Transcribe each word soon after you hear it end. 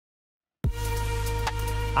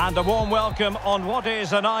And a warm welcome on what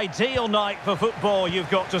is an ideal night for football, you've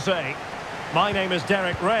got to say. My name is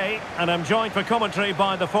Derek Ray, and I'm joined for commentary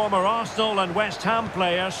by the former Arsenal and West Ham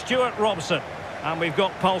player, Stuart Robson. And we've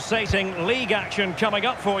got pulsating league action coming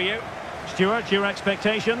up for you. Stuart, your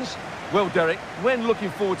expectations? Well, Derek, when looking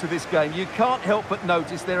forward to this game, you can't help but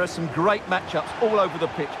notice there are some great matchups all over the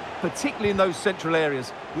pitch, particularly in those central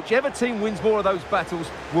areas. Whichever team wins more of those battles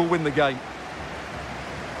will win the game.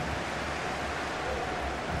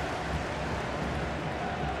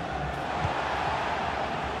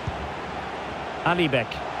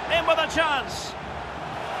 Alibek, in with a chance.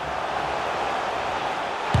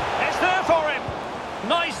 It's there for him.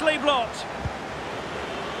 Nicely blocked.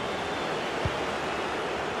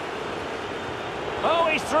 Oh,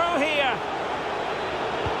 he's through here.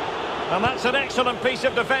 And that's an excellent piece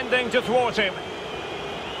of defending to thwart him.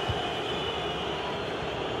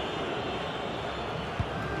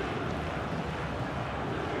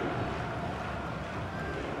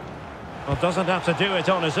 Well, doesn't have to do it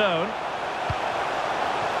on his own.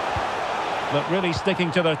 But really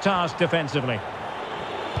sticking to their task defensively.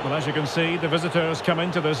 Well, as you can see, the visitors come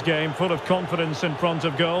into this game full of confidence in front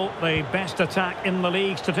of goal. The best attack in the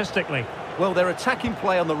league statistically. Well, their attacking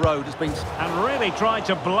play on the road has been... And really tried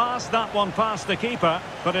to blast that one past the keeper,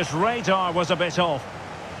 but his radar was a bit off.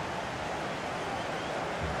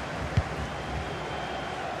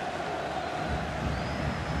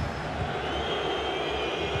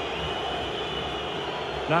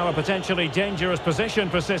 Now a potentially dangerous position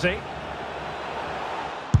for City.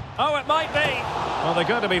 Oh, it might be. Well, they're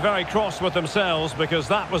going to be very cross with themselves because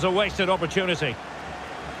that was a wasted opportunity.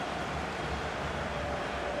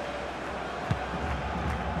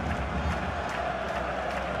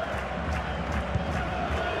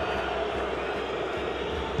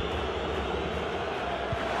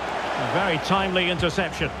 A very timely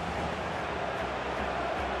interception.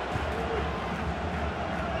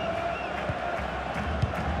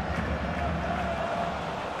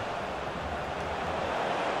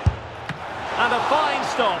 And a fine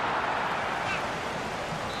stop.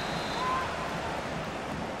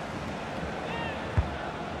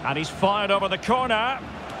 And he's fired over the corner.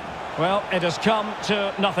 Well, it has come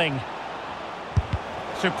to nothing.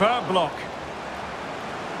 Superb block.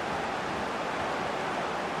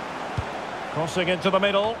 Crossing into the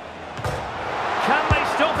middle. Can they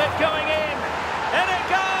stop it going in? In it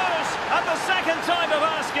goes! And the second time of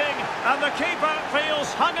asking. And the keeper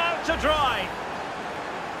feels hung out to dry.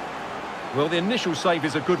 Well, the initial save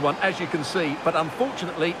is a good one, as you can see, but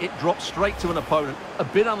unfortunately it dropped straight to an opponent. A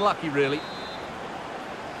bit unlucky, really.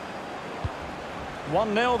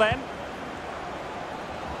 1-0 then.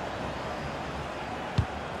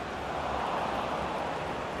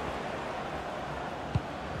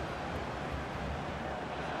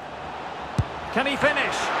 Can he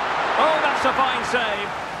finish? Oh, that's a fine save.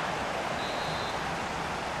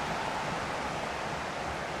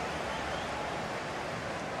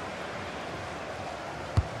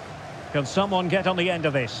 Can someone get on the end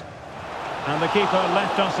of this? And the keeper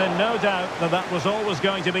left us in no doubt that that was always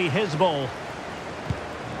going to be his ball.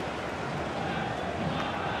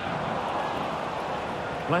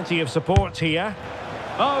 Plenty of support here.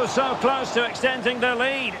 Oh, so close to extending their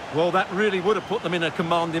lead. Well, that really would have put them in a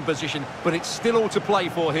commanding position, but it's still all to play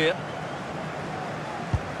for here.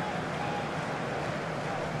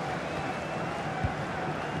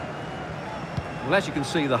 Well, as you can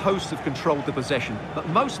see, the hosts have controlled the possession, but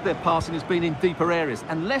most of their passing has been in deeper areas.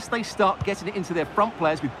 Unless they start getting it into their front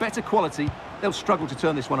players with better quality, they'll struggle to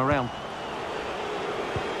turn this one around.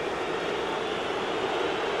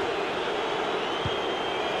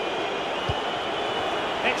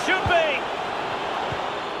 It should be.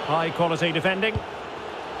 High quality defending.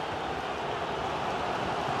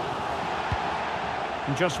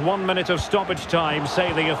 Just 1 minute of stoppage time,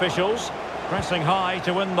 say the officials. Pressing high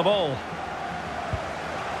to win the ball.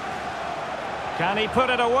 Can he put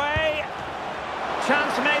it away?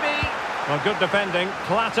 Chance maybe. Well, good defending,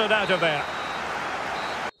 clattered out of there.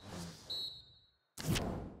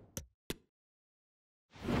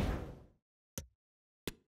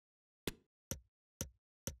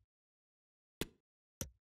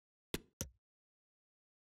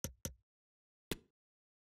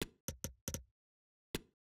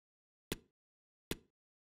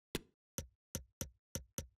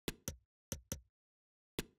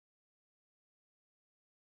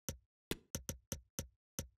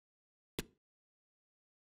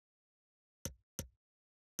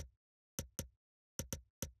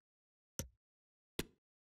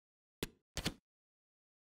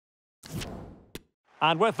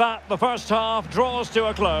 And with that, the first half draws to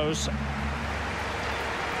a close.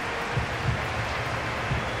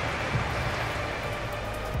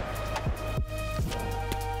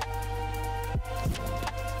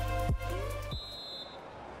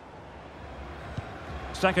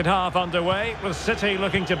 Second half underway, with City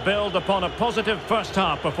looking to build upon a positive first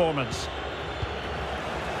half performance.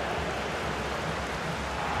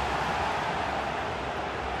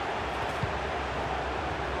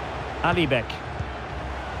 Alibek,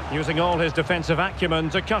 using all his defensive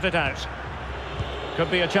acumen to cut it out.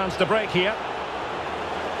 Could be a chance to break here.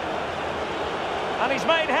 And he's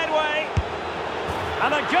made headway.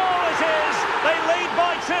 And a goal it is. They lead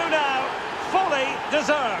by 2 now. Fully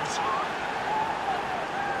deserved.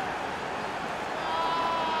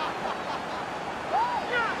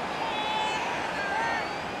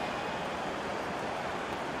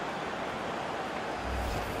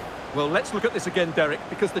 Well, let's look at this again, Derek,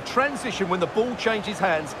 because the transition when the ball changes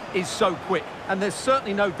hands is so quick. And there's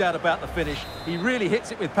certainly no doubt about the finish. He really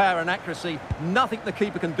hits it with power and accuracy. Nothing the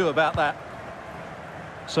keeper can do about that.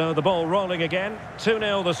 So the ball rolling again.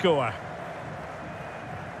 2-0 the score.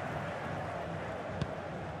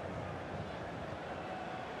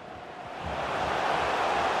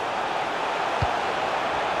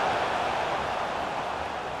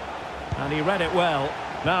 And he read it well.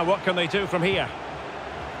 Now what can they do from here?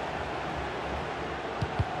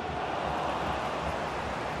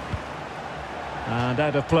 And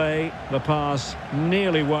out of play, the pass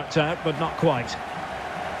nearly worked out, but not quite.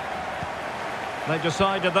 They've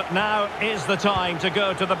decided that now is the time to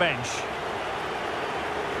go to the bench.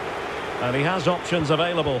 And he has options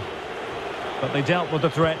available, but they dealt with the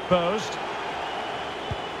threat posed.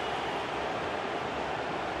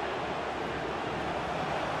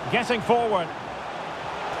 Getting forward.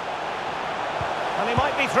 And he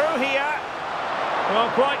might be through here. Well,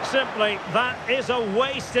 quite simply, that is a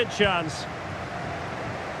wasted chance.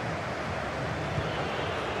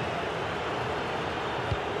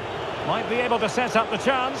 Might be able to set up the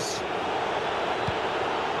chance.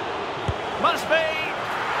 Must be.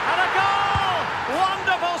 And a goal!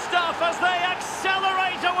 Wonderful stuff as they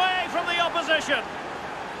accelerate away from the opposition.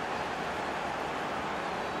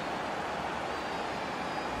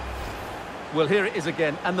 Well, here it is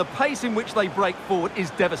again, and the pace in which they break forward is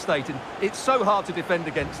devastating. It's so hard to defend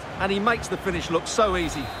against, and he makes the finish look so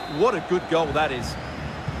easy. What a good goal that is.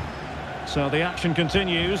 So the action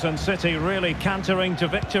continues, and City really cantering to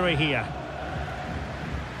victory here.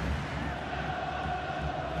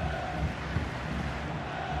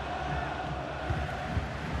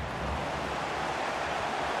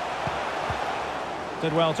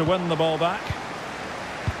 Did well to win the ball back.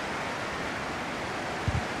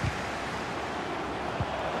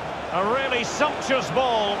 A really sumptuous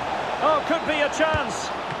ball. Oh, could be a chance.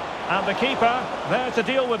 And the keeper there to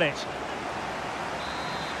deal with it.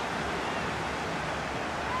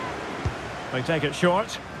 They take it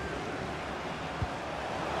short.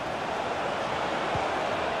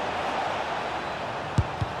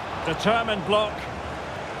 Determined block.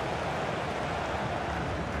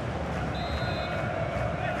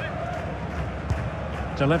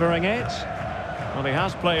 Delivering it. Well, he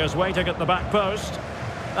has players waiting at the back post.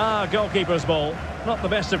 Ah, goalkeeper's ball. Not the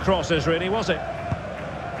best of crosses, really, was it?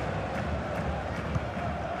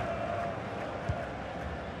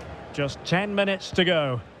 Just 10 minutes to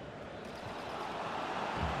go.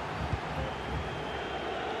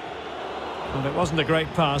 And it wasn't a great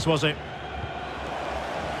pass, was it?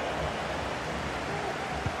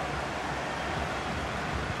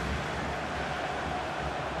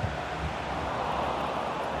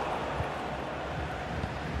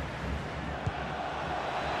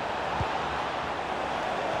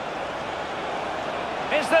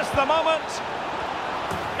 Is this the moment?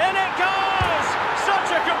 In it goes!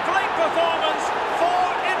 Such a complete performance. 4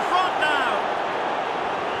 in front now.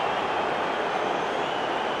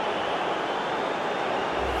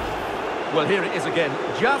 Well, here it is again.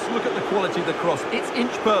 Just look at the quality of the cross. It's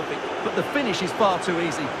inch perfect, but the finish is far too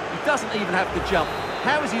easy. He doesn't even have to jump.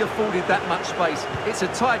 How has he afforded that much space? It's a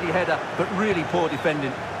tidy header, but really poor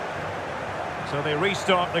defending. So they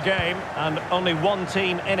restart the game, and only one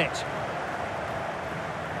team in it.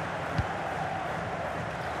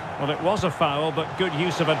 Well, it was a foul, but good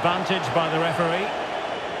use of advantage by the referee.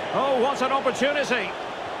 Oh, what an opportunity!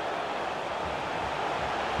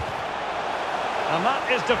 And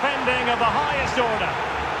that is defending of the highest order.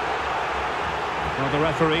 Well, the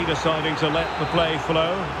referee deciding to let the play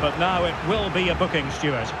flow, but now it will be a booking,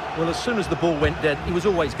 Stuart. Well, as soon as the ball went dead, he was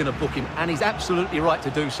always going to book him, and he's absolutely right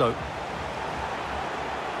to do so.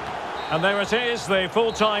 And there it is, the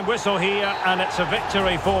full-time whistle here, and it's a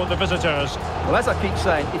victory for the visitors. Well, as I keep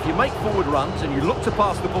saying, if you make forward runs and you look to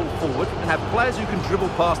pass the ball forward and have players who can dribble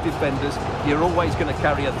past defenders, you're always going to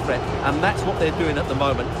carry a threat. And that's what they're doing at the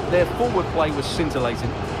moment. Their forward play was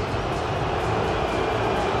scintillating.